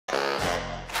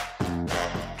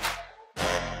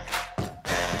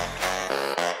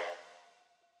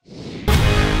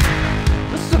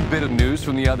bit of news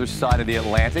from the other side of the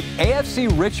Atlantic. AFC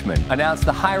Richmond announced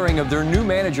the hiring of their new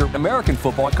manager, American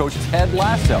football coach Ted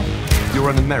Lasso.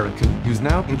 You're an American who's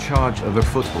now in charge of a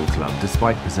football club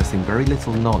despite possessing very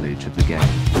little knowledge of the game.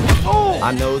 Oh!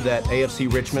 I know that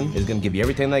AFC Richmond is going to give you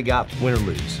everything they got, win or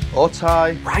lose. Or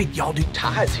tie. Right, y'all do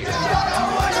ties here. Did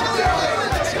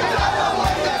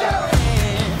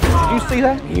you see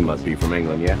that? He must be from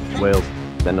England, yeah? Wales.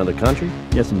 Is that another country?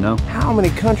 Yes and no. How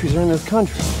many countries are in this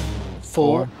country?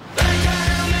 4.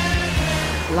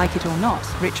 Like it or not,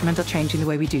 Richmond are changing the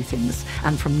way we do things.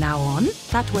 And from now on,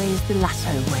 that way is the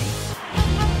Lasso way.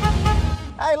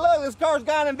 Hey, look, this car's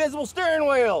got an invisible steering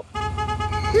wheel.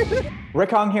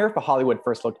 Rick Hong here for Hollywood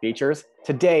First Look Features.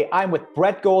 Today, I'm with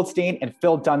Brett Goldstein and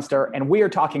Phil Dunster, and we are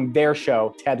talking their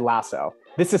show, Ted Lasso.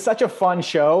 This is such a fun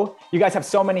show. You guys have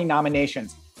so many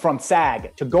nominations, from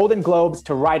SAG to Golden Globes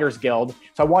to Writers Guild.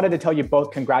 So I wanted to tell you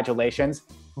both congratulations.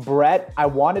 Brett, I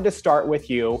wanted to start with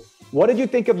you. What did you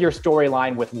think of your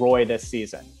storyline with Roy this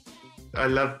season? I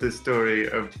love the story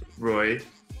of Roy,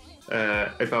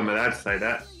 if I'm allowed to say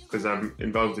that, because I'm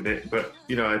involved in it. But,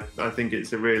 you know, I think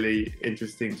it's a really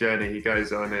interesting journey he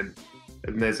goes on, and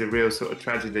there's a real sort of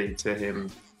tragedy to him,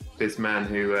 this man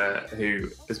who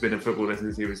has been a footballer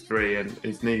since he was 3, and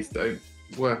his knees don't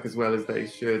work as well as they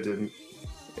should, and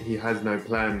he has no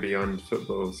plan beyond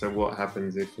football. So what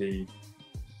happens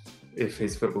if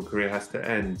his football career has to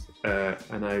end?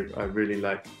 And I really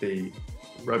like the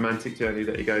romantic journey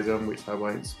that he goes on, which I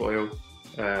won't spoil.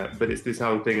 But it's this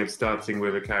whole thing of starting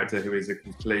with a character who is a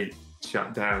complete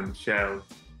shut down shell,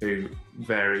 who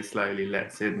very slowly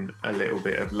lets in a little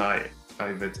bit of light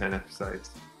over 10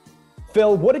 episodes.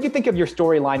 Phil, what did you think of your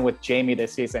storyline with Jamie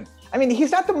this season? I mean,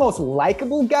 he's not the most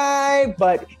likable guy,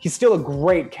 but he's still a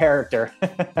great character.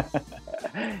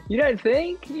 You don't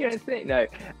think? No.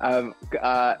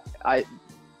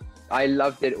 I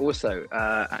loved it also,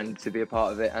 and to be a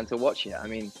part of it and to watch it. I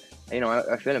mean, you know,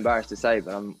 I feel embarrassed to say,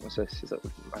 but I'm also sort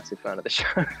of a massive fan of the show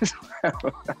as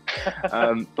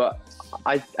well. But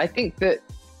I think that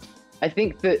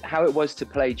how it was to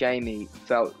play Jamie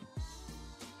felt,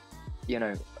 you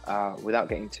know, without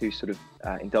getting too sort of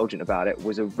indulgent about it,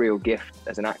 was a real gift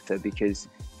as an actor, because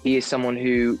he is someone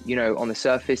who, you know, on the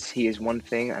surface, he is one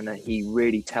thing, and he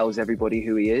really tells everybody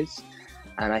who he is.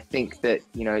 And I think that,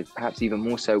 you know, perhaps even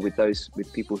more so with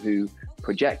people who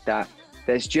project that,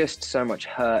 there's just so much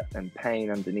hurt and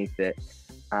pain underneath it.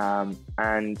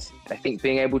 And I think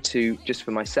being able to, just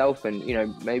for myself, and, you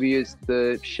know, maybe as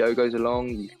the show goes along,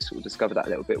 you can sort of discover that a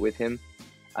little bit with him.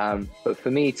 But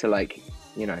for me to, like,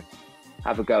 you know,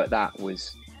 have a go at that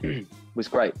was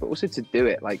great. But also to do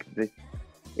it, like,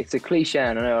 it's a cliche,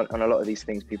 and I know on a lot of these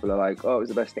things people are like, oh, it was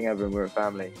the best thing ever and we're a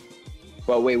family.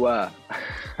 Well, we were.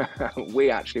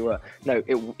 We actually were. No,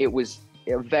 it was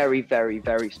a very, very,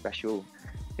 very special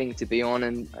thing to be on,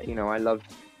 and, you know, I'm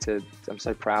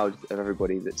so proud of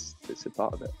everybody that's a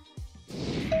part of it.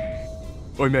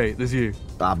 Oi mate, there's you.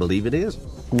 I believe it is.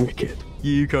 Wicked.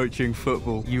 You coaching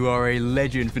football. You are a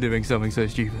legend for doing something so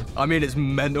stupid. I mean, it's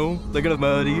mental. They're gonna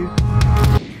murder you.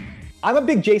 I'm a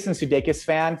big Jason Sudeikis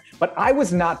fan, but I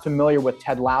was not familiar with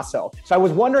Ted Lasso. So I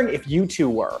was wondering if you two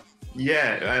were.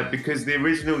 Yeah, because the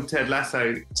original Ted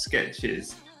Lasso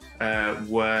sketches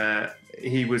were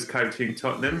he was coaching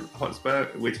Tottenham Hotspur,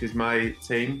 which is my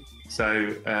team.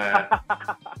 So,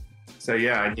 so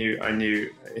yeah, I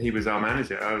knew he was our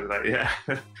manager. I was like, yeah,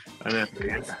 I know who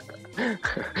he is.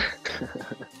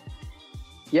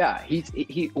 Yeah,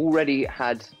 he already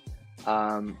had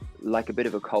like a bit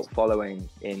of a cult following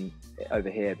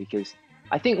over here, because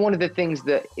I think one of the things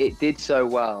that it did so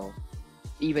well,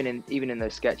 even in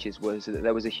those sketches, was that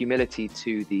there was a humility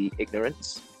to the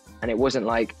ignorance, and it wasn't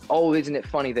like, oh, isn't it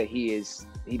funny that he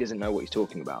doesn't know what he's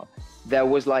talking about. There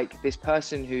was like this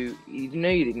person who, you know,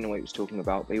 he didn't know what he was talking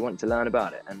about, but he wanted to learn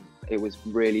about it, and it was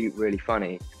really, really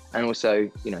funny. And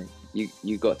also, you know,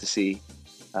 you got to see,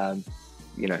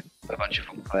 you know, a bunch of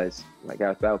football players like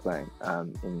Gareth Bale playing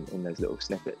in those little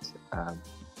snippets.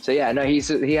 So yeah, no, he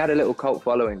had a little cult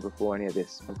following before I knew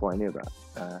about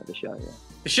the show. Yeah.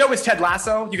 The show is Ted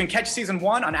Lasso. You can catch season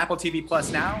 1 on Apple TV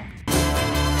Plus now.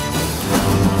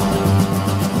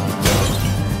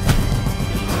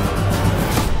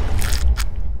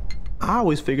 I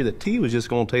always figured that tea was just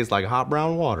going to taste like hot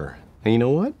brown water. And you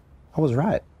know what? I was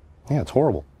right. Yeah, it's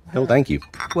horrible. No, thank you.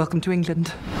 Welcome to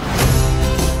England.